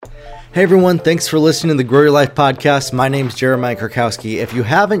Hey everyone, thanks for listening to the Grow Your Life podcast. My name's Jeremiah Krakowski. If you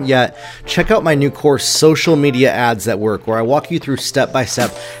haven't yet, check out my new course, Social Media Ads That Work, where I walk you through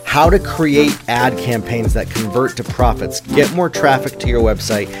step-by-step how to create ad campaigns that convert to profits, get more traffic to your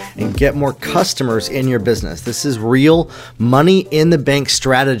website, and get more customers in your business. This is real money in the bank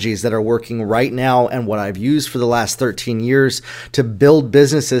strategies that are working right now and what I've used for the last 13 years to build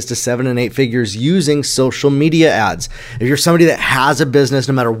businesses to 7 and 8 figures using social media ads. If you're somebody that has a business,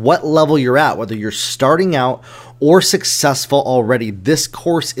 no matter what level you're at, whether you're starting out or successful already, this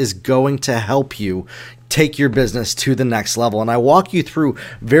course is going to help you take your business to the next level. And I walk you through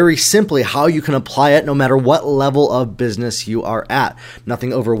very simply how you can apply it no matter what level of business you are at.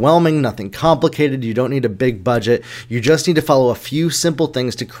 Nothing overwhelming, nothing complicated. You don't need a big budget. You just need to follow a few simple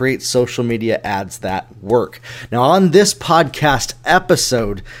things to create social media ads that work. Now, on this podcast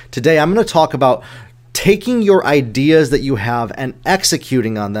episode today, I'm going to talk about taking your ideas that you have and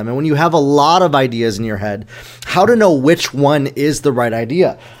executing on them. And when you have a lot of ideas in your head, how to know which one is the right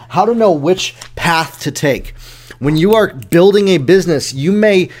idea, how to know which path to take. When you are building a business, you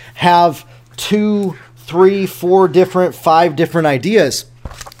may have 2, 3, 4 different, 5 different ideas.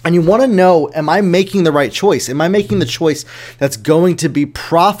 And you want to know, am I making the right choice? Am I making the choice that's going to be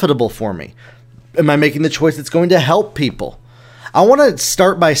profitable for me? Am I making the choice that's going to help people? I want to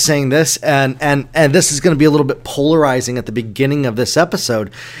start by saying this, and this is going to be a little bit polarizing at the beginning of this episode,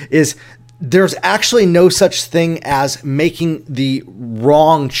 is there's actually no such thing as making the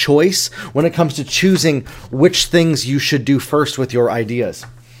wrong choice when it comes to choosing which things you should do first with your ideas.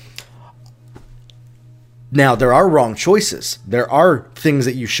 Now, there are wrong choices. There are things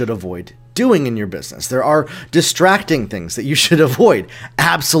that you should avoid doing in your business. There are distracting things that you should avoid.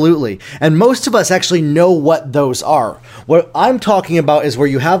 Absolutely. And most of us actually know what those are. What I'm talking about is where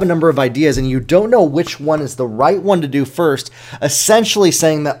you have a number of ideas and you don't know which one is the right one to do first, essentially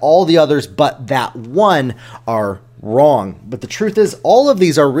saying that all the others but that one are wrong. But the truth is, all of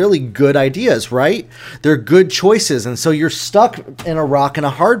these are really good ideas, right? They're good choices. And so you're stuck in a rock and a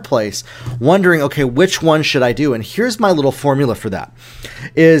hard place, wondering, okay, which one should I do? And here's my little formula for that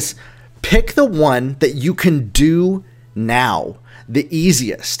is pick the one that you can do now, the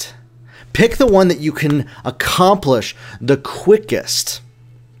easiest. Pick the one that you can accomplish the quickest.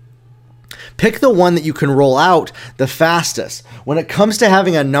 Pick the one that you can roll out the fastest. When it comes to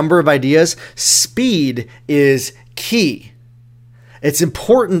having a number of ideas, speed is key. It's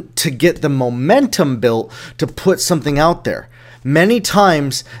important to get the momentum built to put something out there. Many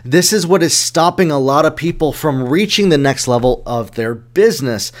times, this is what is stopping a lot of people from reaching the next level of their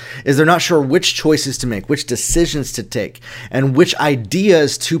business, is they're not sure which choices to make, which decisions to take, and which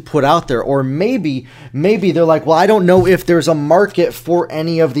ideas to put out there. Or maybe they're like, well, I don't know if there's a market for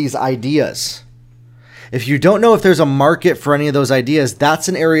any of these ideas. If you don't know if there's a market for any of those ideas, that's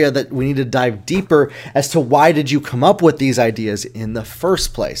an area that we need to dive deeper as to why did you come up with these ideas in the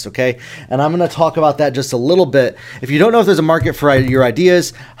first place, okay? And I'm going to talk about that just a little bit. If you don't know if there's a market for your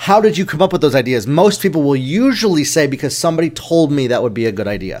ideas, how did you come up with those ideas? Most people will usually say, because somebody told me that would be a good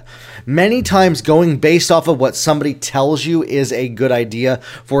idea. Many times going based off of what somebody tells you is a good idea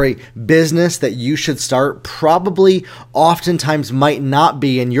for a business that you should start probably oftentimes might not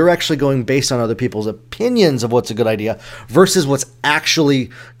be, and you're actually going based on other people's opinions of what's a good idea versus what's actually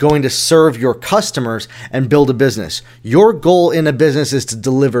going to serve your customers and build a business. Your goal in a business is to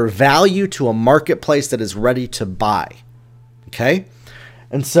deliver value to a marketplace that is ready to buy. Okay?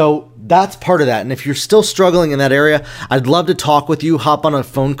 And so that's part of that. And if you're still struggling in that area, I'd love to talk with you. Hop on a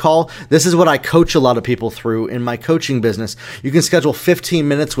phone call. This is what I coach a lot of people through in my coaching business. You can schedule 15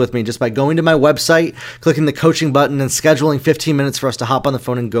 minutes with me just by going to my website, clicking the coaching button, and scheduling 15 minutes for us to hop on the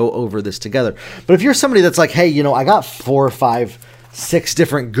phone and go over this together. But if you're somebody that's like, hey, I got 4 or 5, 6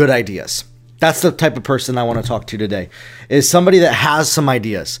 different good ideas. That's the type of person I want to talk to today, is somebody that has some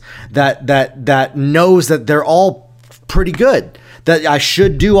ideas, that knows that they're all pretty good, that I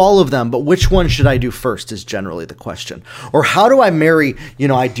should do all of them, but which one should I do first is generally the question. Or how do I marry,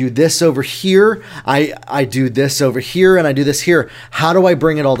 I do this over here, I do this over here, and I do this here. How do I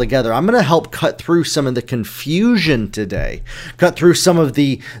bring it all together? I'm going to help cut through some of the confusion today, cut through some of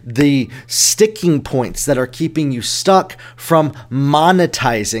the sticking points that are keeping you stuck from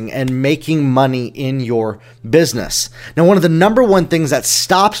monetizing and making money in your business. Now, one of the number one things that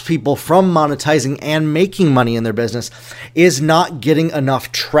stops people from monetizing and making money in their business is not getting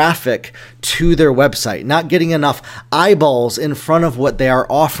enough traffic to their website, not getting enough eyeballs in front of what they are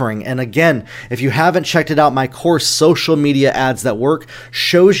offering. And again, if you haven't checked it out, my course, Social Media Ads That Work,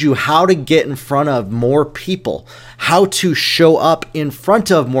 shows you how to get in front of more people, how to show up in front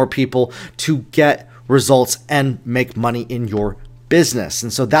of more people to get results and make money in your business.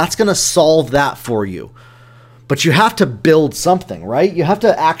 And so that's going to solve that for you. But you have to build something, right? You have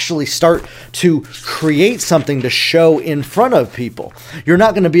to actually start to create something to show in front of people. You're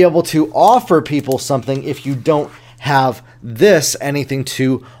not going to be able to offer people something if you don't have anything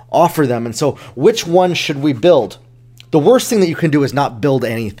to offer them. And so which one should we build? The worst thing that you can do is not build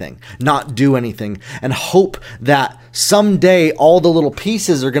anything, not do anything, and hope that someday all the little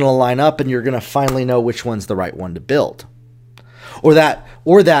pieces are going to line up and you're going to finally know which one's the right one to build. Or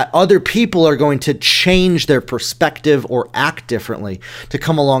that other people are going to change their perspective or act differently to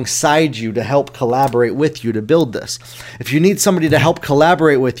come alongside you to help collaborate with you to build this. If you need somebody to help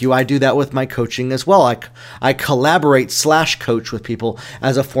collaborate with you, I do that with my coaching as well. I collaborate/coach with people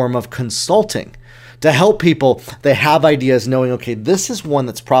as a form of consulting to help people. They have ideas knowing, okay, this is one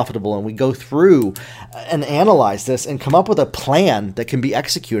that's profitable, and we go through and analyze this and come up with a plan that can be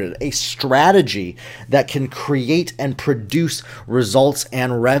executed, a strategy that can create and produce results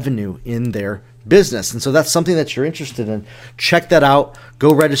and revenue in their business. And so that's something that you're interested in. Check that out.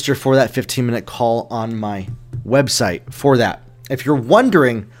 Go register for that 15-minute call on my website for that. If you're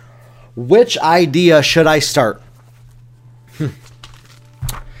wondering, which idea should I start?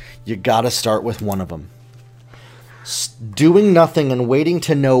 You got to start with one of them. Doing nothing and waiting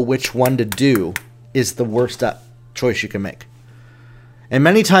to know which one to do is the worst choice you can make. And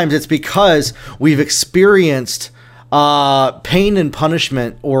many times it's because we've experienced pain and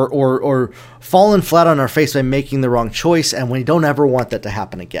punishment or fallen flat on our face by making the wrong choice, and we don't ever want that to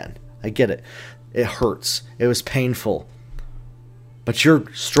happen again. I get it. It hurts. It was painful. But you're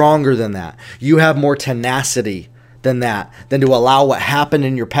stronger than that. You have more tenacity than to allow what happened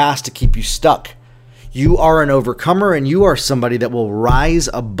in your past to keep you stuck. You are an overcomer, and you are somebody that will rise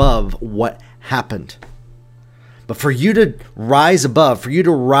above what happened. But for you to rise above, for you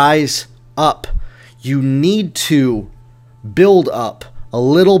to rise up, you need to build up a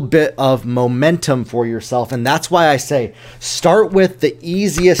little bit of momentum for yourself. And that's why I say start with the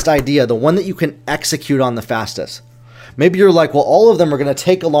easiest idea, the one that you can execute on the fastest. Maybe you're like, well, all of them are going to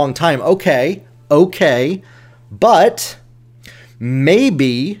take a long time. Okay. But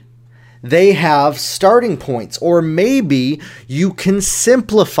maybe they have starting points, or maybe you can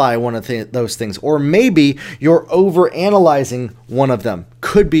simplify one of those things, or maybe you're overanalyzing one of them.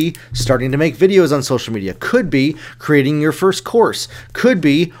 Could be starting to make videos on social media, could be creating your first course, could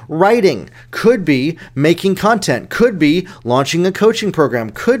be writing, could be making content, could be launching a coaching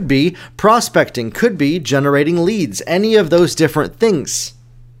program, could be prospecting, could be generating leads, any of those different things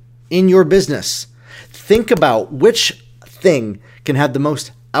in your business. Think about which thing can have the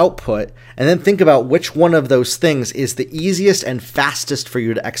most output, and then think about which one of those things is the easiest and fastest for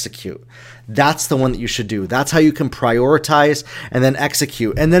you to execute. That's the one that you should do. That's how you can prioritize and then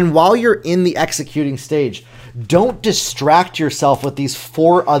execute. And then while you're in the executing stage, don't distract yourself with these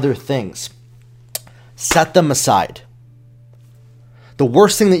 4 other things. Set them aside. The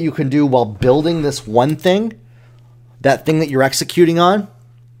worst thing that you can do while building this one thing, that thing that you're executing on,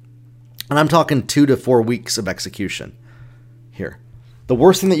 and I'm talking 2 to 4 weeks of execution here. The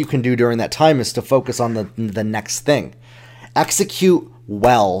worst thing that you can do during that time is to focus on the next thing. Execute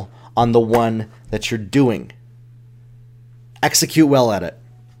well on the one that you're doing. Execute well at it.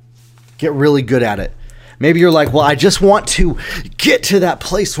 Get really good at it. Maybe you're like, well, I just want to get to that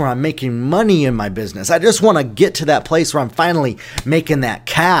place where I'm making money in my business. I just want to get to that place where I'm finally making that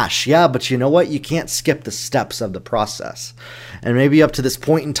cash. Yeah, but you know what? You can't skip the steps of the process. And maybe up to this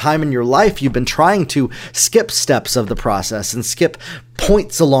point in time in your life, you've been trying to skip steps of the process and skip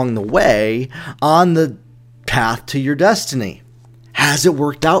points along the way on the path to your destiny. Has it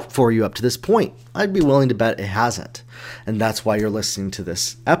worked out for you up to this point? I'd be willing to bet it hasn't. And that's why you're listening to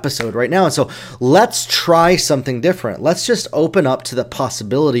this episode right now. And so let's try something different. Let's just open up to the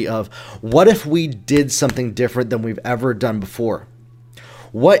possibility of, what if we did something different than we've ever done before?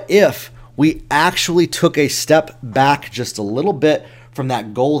 What if we actually took a step back just a little bit from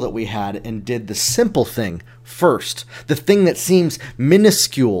that goal that we had and did the simple thing first, the thing that seems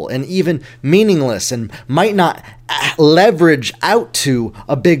minuscule and even meaningless and might not leverage out to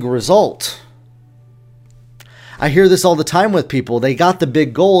a big result? I hear this all the time with people. They got the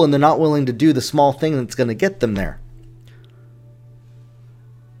big goal and they're not willing to do the small thing that's going to get them there.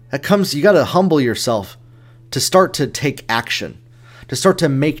 You got to humble yourself to start to take action, to start to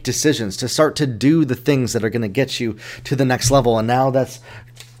make decisions, to start to do the things that are going to get you to the next level. And now that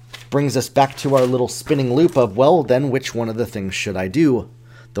brings us back to our little spinning loop of, well, then which one of the things should I do?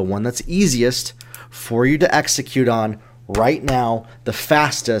 The one that's easiest for you to execute on right now, the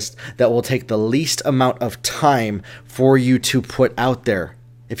fastest, that will take the least amount of time for you to put out there.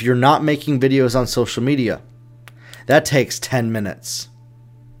 If you're not making videos on social media, That takes 10 minutes.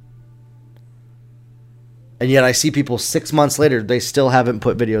 And yet I see people 6 months later, they still haven't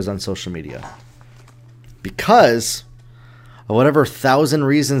put videos on social media. Because of whatever 1,000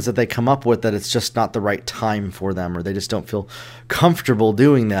 reasons that they come up with that it's just not the right time for them, or they just don't feel comfortable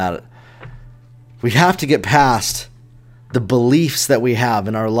doing that. We have to get past the beliefs that we have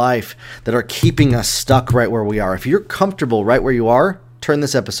in our life that are keeping us stuck right where we are. If you're comfortable right where you are, turn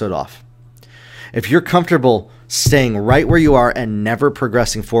this episode off. If you're comfortable staying right where you are and never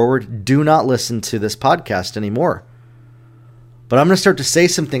progressing forward, do not listen to this podcast anymore. But I'm going to start to say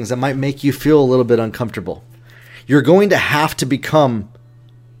some things that might make you feel a little bit uncomfortable. You're going to have to become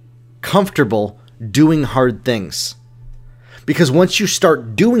comfortable doing hard things. Because once you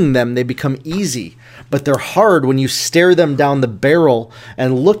start doing them, they become easy. But they're hard when you stare them down the barrel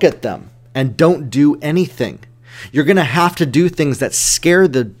and look at them and don't do anything. You're going to have to do things that scare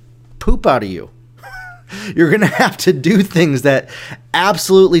the poop out of you. You're going to have to do things that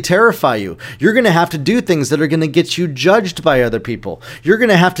absolutely terrify you. You're going to have to do things that are going to get you judged by other people. You're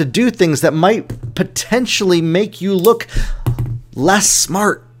going to have to do things that might potentially make you look less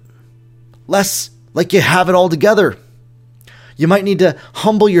smart, less like you have it all together. You might need to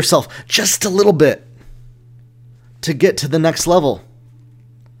humble yourself just a little bit to get to the next level.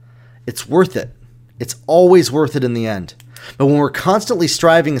 It's worth it. It's always worth it in the end. But when we're constantly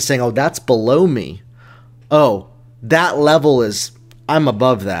striving and saying, oh, that's below me. Oh, that level is, I'm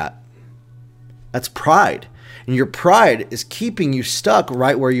above that. That's pride. And your pride is keeping you stuck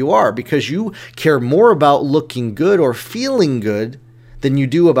right where you are because you care more about looking good or feeling good than you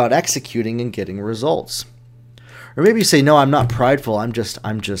do about executing and getting results. Or maybe you say, no, I'm not prideful. I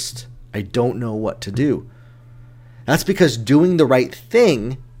don't know what to do. That's because doing the right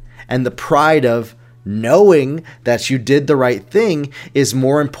thing and the pride of knowing that you did the right thing is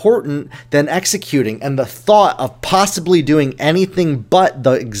more important than executing. And the thought of possibly doing anything but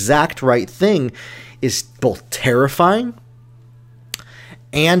the exact right thing is both terrifying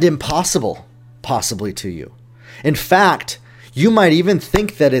and impossible, possibly to you. In fact, you might even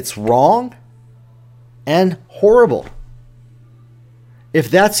think that it's wrong and horrible.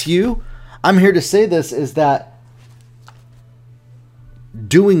 If that's you, I'm here to say this is that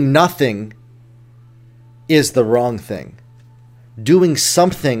doing nothing is the wrong thing. Doing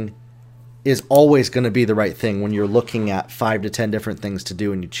something is always going to be the right thing when you're looking at 5 to 10 different things to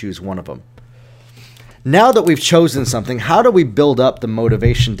do and you choose one of them. Now that we've chosen something, how do we build up the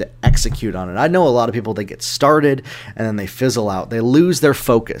motivation to execute on it? I know a lot of people, they get started and then they fizzle out. They lose their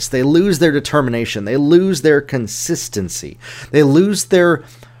focus. They lose their determination. They lose their consistency. They lose their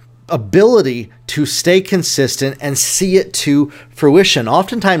ability to stay consistent and see it to fruition.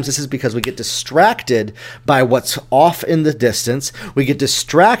 Oftentimes this is because we get distracted by what's off in the distance. We get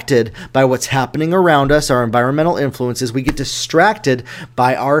distracted by what's happening around us, our environmental influences. We get distracted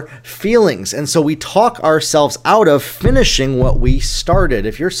by our feelings. And so we talk ourselves out of finishing what we started.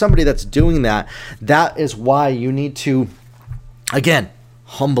 If you're somebody that's doing that, that is why you need to, again,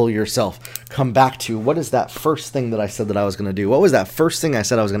 humble yourself. Come back to, what is that first thing that I said that I was going to do? What was that first thing I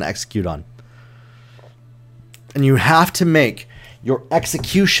said I was going to execute on? And you have to make your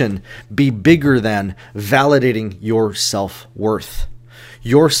execution be bigger than validating your self-worth.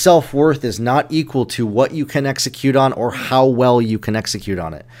 Your self-worth is not equal to what you can execute on or how well you can execute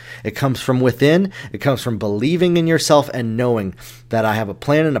on it. It comes from within. It comes from believing in yourself and knowing that I have a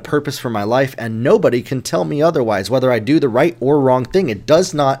plan and a purpose for my life and nobody can tell me otherwise. Whether I do the right or wrong thing, it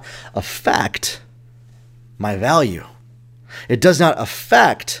does not affect my value. It does not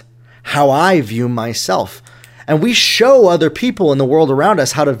affect how I view myself. And we show other people in the world around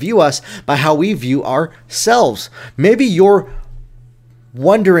us how to view us by how we view ourselves. Maybe you're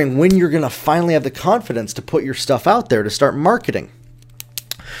wondering when you're going to finally have the confidence to put your stuff out there to start marketing.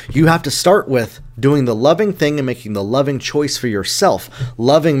 You have to start with doing the loving thing and making the loving choice for yourself.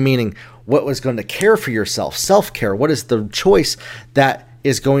 Loving meaning what was going to care for yourself, self-care. What is the choice that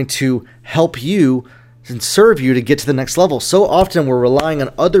is going to help you and serve you to get to the next level? So often we're relying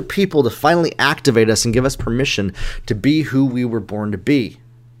on other people to finally activate us and give us permission to be who we were born to be.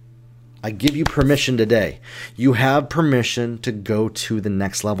 I give you permission today. You have permission to go to the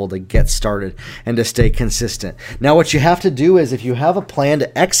next level, to get started, and to stay consistent. Now, what you have to do is, if you have a plan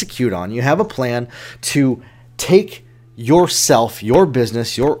to execute on, you have a plan to take yourself, your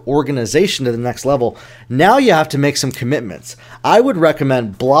business, your organization to the next level, now you have to make some commitments. I would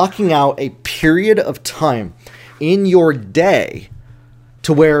recommend blocking out a period of time in your day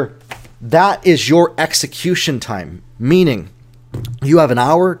to where that is your execution time, meaning you have an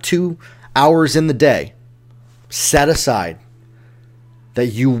hour, 2 hours in the day set aside that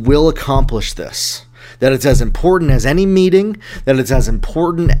you will accomplish this, that it's as important as any meeting, that it's as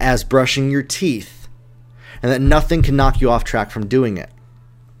important as brushing your teeth, and that nothing can knock you off track from doing it.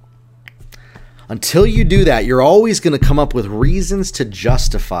 Until you do that, you're always going to come up with reasons to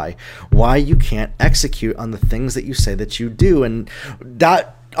justify why you can't execute on the things that you say that you do. And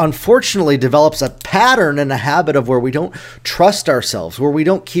that unfortunately develops a pattern and a habit of where we don't trust ourselves, where we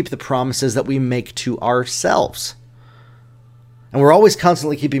don't keep the promises that we make to ourselves. And we're always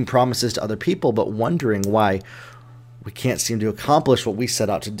constantly keeping promises to other people, but wondering why we can't seem to accomplish what we set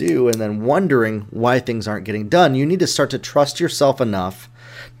out to do, and then wondering why things aren't getting done. You need to start to trust yourself enough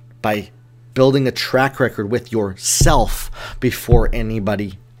by building a track record with yourself before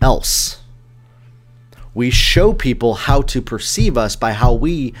anybody else. We show people how to perceive us by how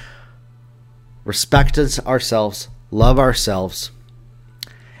we respect ourselves, love ourselves,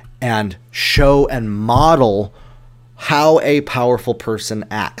 and show and model how a powerful person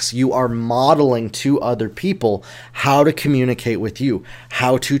acts. You are modeling to other people how to communicate with you,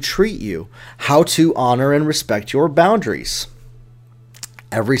 how to treat you, how to honor and respect your boundaries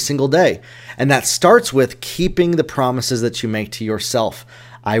every single day. And that starts with keeping the promises that you make to yourself.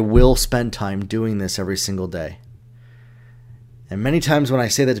 I will spend time doing this every single day. And many times when I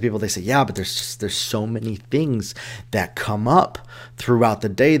say that to people, they say, yeah, but there's so many things that come up throughout the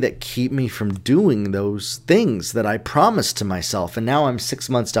day that keep me from doing those things that I promised to myself. And now I'm 6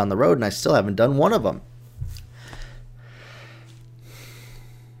 months down the road and I still haven't done one of them.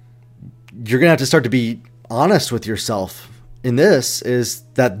 You're going to have to start to be honest with yourself in this, is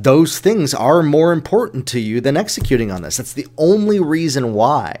that those things are more important to you than executing on this. That's the only reason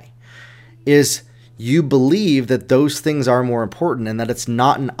why, is you believe that those things are more important and that it's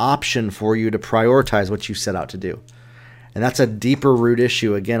not an option for you to prioritize what you set out to do. And that's a deeper root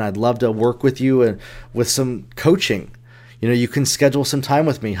issue. Again, I'd love to work with you and with some coaching. You know, you can schedule some time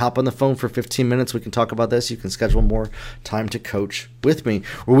with me. Hop on the phone for 15 minutes. We can talk about this. You can schedule more time to coach with me,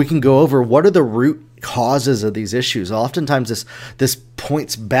 where we can go over what are the root causes of these issues. Oftentimes this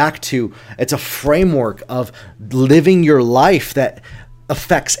points back to, it's a framework of living your life that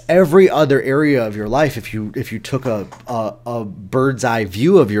affects every other area of your life. If you took a bird's eye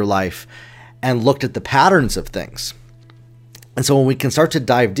view of your life and looked at the patterns of things. And so when we can start to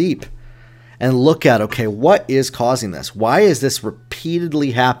dive deep and look at, okay, what is causing this? Why is this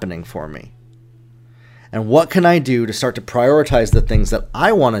repeatedly happening for me? And what can I do to start to prioritize the things that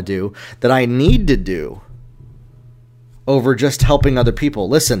I want to do, that I need to do, over just helping other people?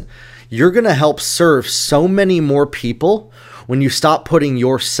 Listen, you're going to help serve so many more people when you stop putting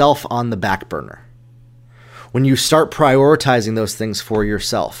yourself on the back burner, when you start prioritizing those things for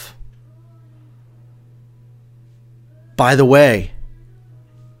yourself. By the way,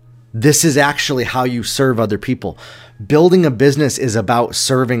 this is actually how you serve other people. Building a business is about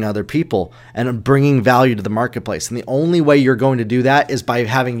serving other people and bringing value to the marketplace. And the only way you're going to do that is by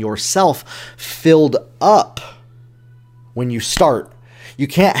having yourself filled up when you start. You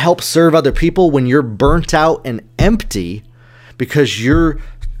can't help serve other people when you're burnt out and empty, because you're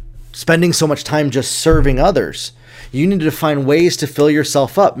spending so much time just serving others. You need to find ways to fill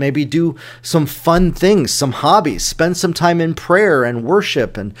yourself up. Maybe do some fun things, some hobbies. Spend some time in prayer and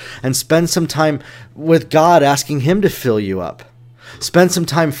worship, and spend some time with God, asking Him to fill you up. Spend some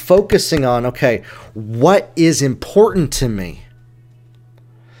time focusing on, okay, what is important to me?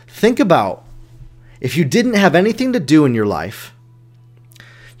 Think about, if you didn't have anything to do in your life,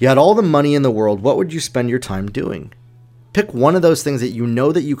 you had all the money in the world, what would you spend your time doing? Pick one of those things that you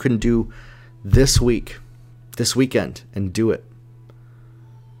know that you can do this week, this weekend, and do it.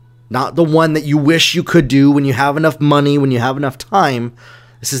 Not the one that you wish you could do when you have enough money, when you have enough time.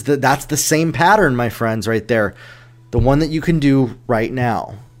 That's the same pattern, my friends, right there. The one that you can do right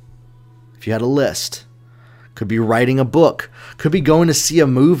now. If you had a list, could be writing a book, could be going to see a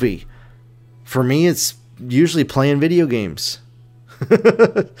movie. For me, it's usually playing video games.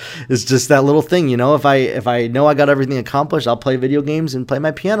 It's just that little thing, you know. If I know I got everything accomplished, I'll play video games and play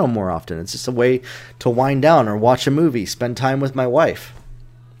my piano more often. It's just a way to wind down, or watch a movie, spend time with my wife.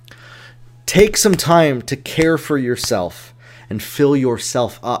 Take some time to care for yourself and fill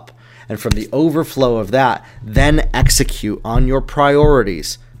yourself up. And from the overflow of that, then execute on your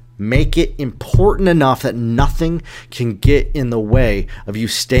priorities. Make it important enough that nothing can get in the way of you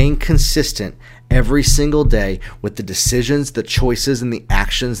staying consistent every single day with the decisions, the choices, and the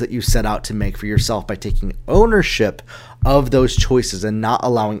actions that you set out to make for yourself, by taking ownership of those choices and not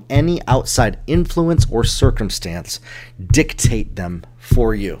allowing any outside influence or circumstance dictate them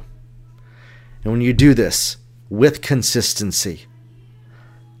for you. And when you do this with consistency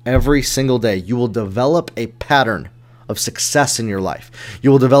every single day, you will develop a pattern of success in your life.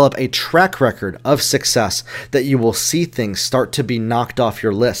 You will develop a track record of success that you will see things start to be knocked off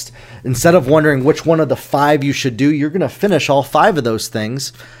your list. Instead of wondering which one of the 5 you should do, you're going to finish all 5 of those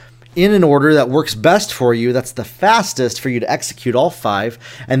things in an order that works best for you, that's the fastest for you to execute all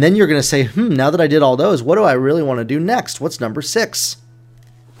 5. And then you're going to say, now that I did all those, what do I really want to do next? What's number 6?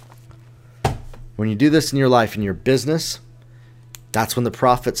 When you do this in your life, in your business, that's when the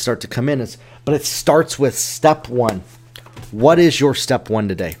profits start to come in. But it starts with step 1. What is your step 1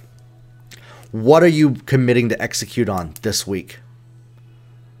 today? What are you committing to execute on this week?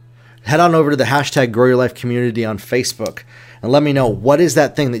 Head on over to the hashtag Grow Your Life community on Facebook and let me know, what is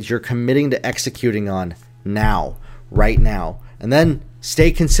that thing that you're committing to executing on now, right now? And then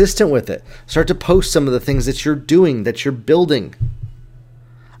stay consistent with it. Start to post some of the things that you're doing, that you're building.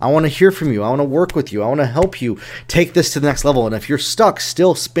 I want to hear from you. I want to work with you. I want to help you take this to the next level. And if you're stuck,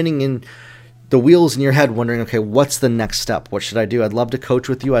 still spinning in the wheels in your head, wondering, okay, what's the next step? What should I do? I'd love to coach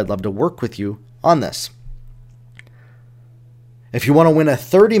with you. I'd love to work with you on this. If you want to win a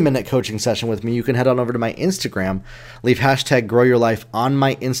 30-minute coaching session with me, you can head on over to my Instagram. Leave hashtag Grow Your Life on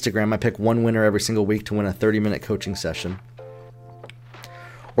my Instagram. I pick one winner every single week to win a 30-minute coaching session.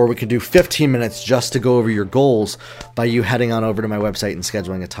 Or we could do 15 minutes just to go over your goals by you heading on over to my website and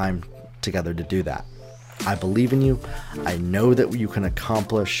scheduling a time together to do that. I believe in you. I know that you can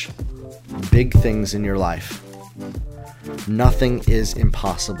accomplish big things in your life. Nothing is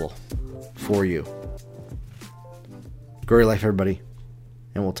impossible for you. Grow your life, everybody,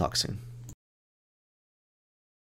 and we'll talk soon.